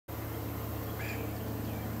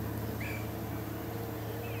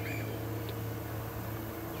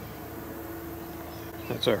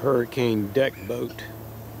That's a hurricane deck boat.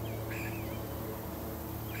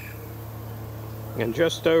 And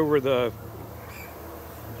just over the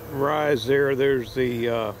rise there's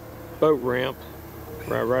the boat ramp.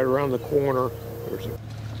 Right around the corner. There's a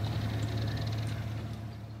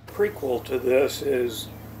prequel to this is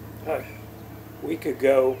a week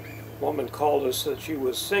ago, a woman called us that she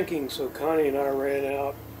was sinking, so Connie and I ran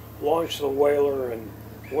out, launched the whaler, and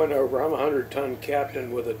went over. I'm a 100-ton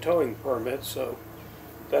captain with a towing permit, so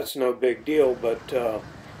that's no big deal, but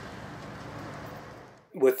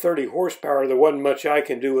with 30 horsepower, there wasn't much I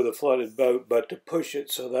can do with a flooded boat but to push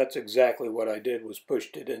it, so that's exactly what I did, was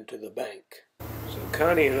pushed it into the bank. So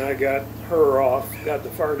Connie and I got her off, got the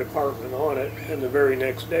fire department on it, and the very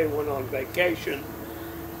next day went on vacation.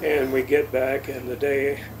 And we get back, and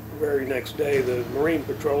the very next day, the Marine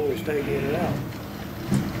Patrol is taking it out.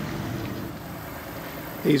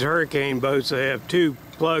 These hurricane boats, they have two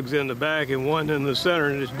plugs in the back and one in the center,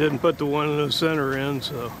 and just didn't put the one in the center in,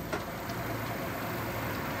 so.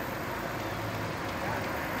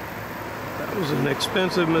 That was an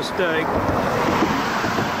expensive mistake.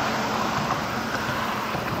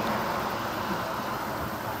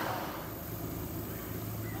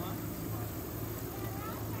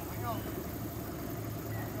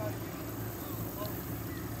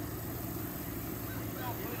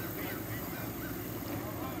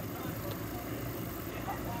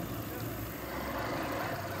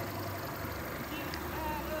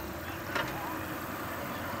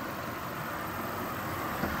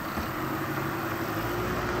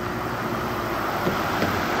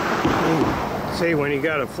 See, when you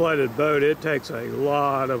got a flooded boat, it takes a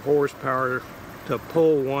lot of horsepower to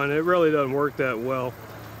pull one. It really doesn't work that well.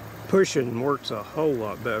 Pushing works a whole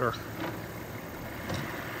lot better.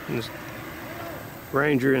 And this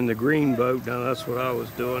Ranger in the green boat, now that's what I was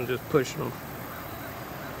doing, just pushing them.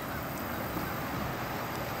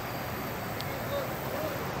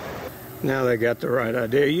 Now they got the right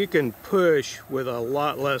idea. You can push with a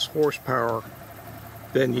lot less horsepower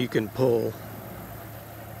than you can pull.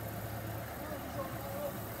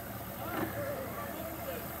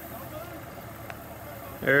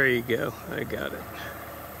 There you go, I got it.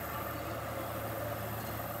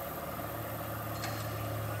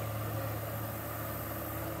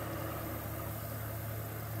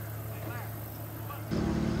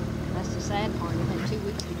 That's the sad part, it had 2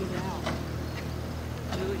 weeks to get it out.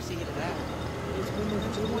 2 weeks to get it out? It's been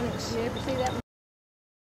there 2 weeks. You ever see that